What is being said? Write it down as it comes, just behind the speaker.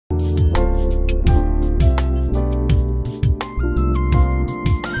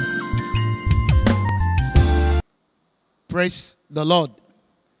Praise the Lord.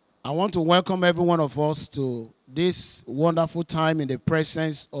 I want to welcome every one of us to this wonderful time in the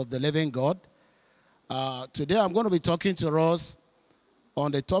presence of the living God. Today I'm going to be talking to us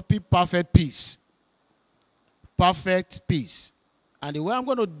on the topic perfect peace. Perfect peace. And the way I'm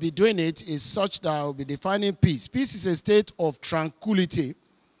going to be doing it is such that I'll be defining peace. Peace is a state of tranquility.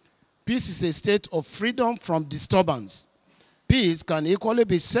 Peace is a state of freedom from disturbance. Peace can equally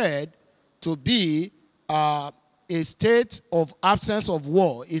be said to be a state of absence of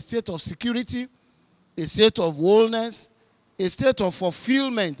war, a state of security, a state of wholeness, a state of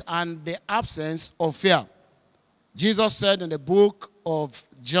fulfillment, and the absence of fear. Jesus said in the book of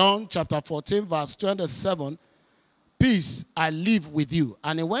John, chapter 14, verse 27, "Peace I leave with you."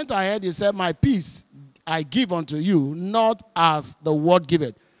 And he went ahead, he said, "My peace I give unto you, not as the world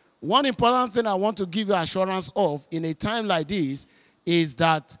giveth." One important thing I want to give you assurance of in a time like this is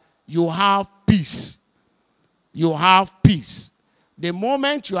that you have peace. You have peace. The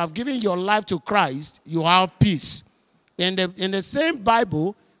moment you have given your life to Christ, you have peace. In the same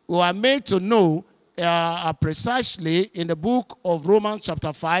Bible, we are made to know precisely in the book of Romans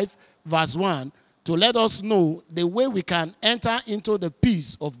chapter 5, verse 1, to let us know the way we can enter into the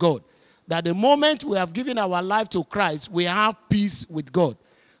peace of God. That the moment we have given our life to Christ, we have peace with God.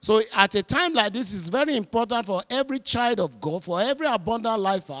 So at a time like this, it's very important for every child of God, for every abundant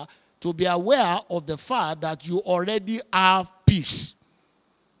lifer, to be aware of the fact that you already have peace.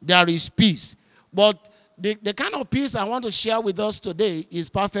 There is peace. But the kind of peace I want to share with us today is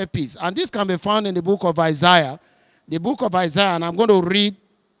perfect peace. And this can be found in the book of Isaiah. The book of Isaiah, and I'm going to read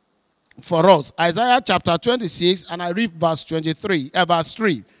for us. Isaiah chapter 26, and I read verse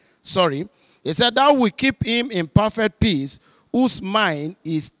 3. Sorry. It said, "Thou will keep him in perfect peace, whose mind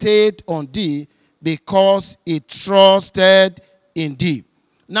is stayed on thee, because he trusted in thee."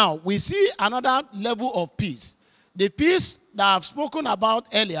 Now, we see another level of peace. The peace that I've spoken about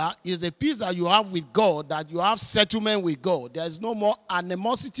earlier is the peace that you have with God, that you have settlement with God. There's no more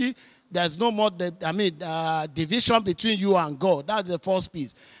animosity. There's no more division between you and God. That's the first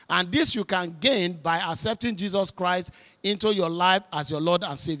peace. And this you can gain by accepting Jesus Christ into your life as your Lord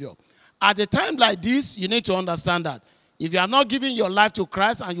and Savior. At a time like this, you need to understand that if you are not giving your life to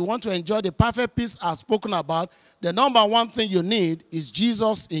Christ and you want to enjoy the perfect peace I've spoken about, the number one thing you need is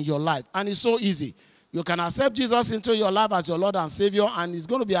Jesus in your life. And it's so easy. You can accept Jesus into your life as your Lord and Savior, and it's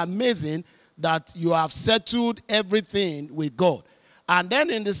going to be amazing that you have settled everything with God. And then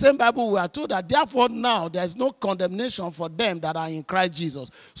in the same Bible, we are told that therefore now there is no condemnation for them that are in Christ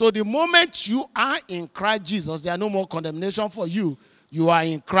Jesus. So the moment you are in Christ Jesus, there are no more condemnation for you. You are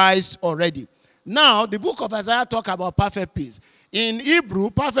in Christ already. Now, the book of Isaiah talks about perfect peace. In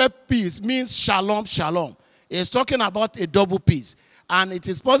Hebrew, perfect peace means shalom, shalom. It's talking about a double peace. And it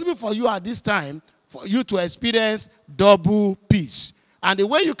is possible for you at this time for you to experience double peace. And the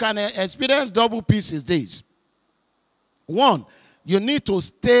way you can experience double peace is this. One, you need to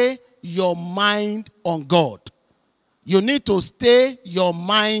stay your mind on God. You need to stay your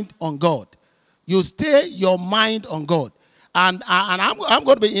mind on God. You stay your mind on God. And I'm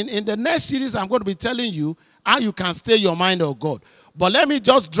going to be, in the next series, I'm going to be telling you how you can stay your mind on God. But let me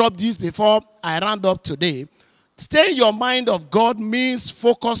just drop this before I round up today. Stay your mind of God means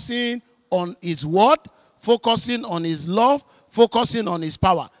focusing on His word, focusing on His love, focusing on His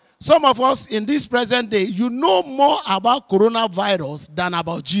power. Some of us in this present day, you know more about coronavirus than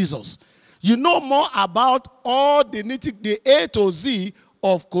about Jesus. You know more about all the A to Z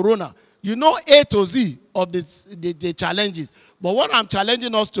of corona. You know A to Z of the challenges. But what I'm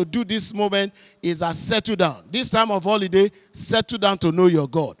challenging us to do this moment is settle down. This time of holiday, settle down to know your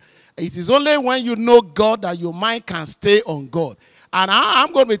God. It is only when you know God that your mind can stay on God. And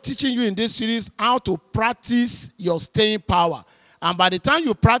I'm going to be teaching you in this series how to practice your staying power. And by the time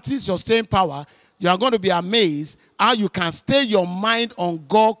you practice your staying power, you are going to be amazed how you can stay your mind on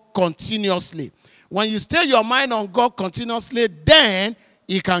God continuously. When you stay your mind on God continuously, then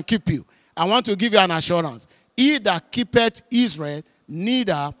He can keep you. I want to give you an assurance. He that keepeth Israel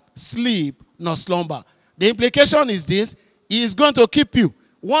neither sleep nor slumber. The implication is this: He is going to keep you.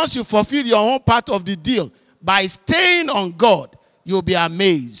 Once you fulfill your own part of the deal, by staying on God, you'll be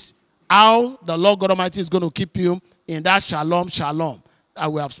amazed how the Lord God Almighty is going to keep you in that shalom, shalom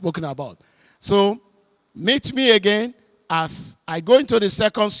that we have spoken about. So, meet me again as I go into the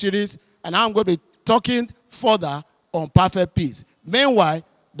second series, and I'm going to be talking further on perfect peace. Meanwhile,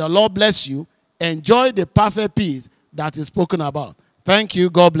 the Lord bless you. Enjoy the perfect peace that is spoken about. Thank you.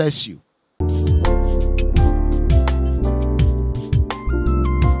 God bless you.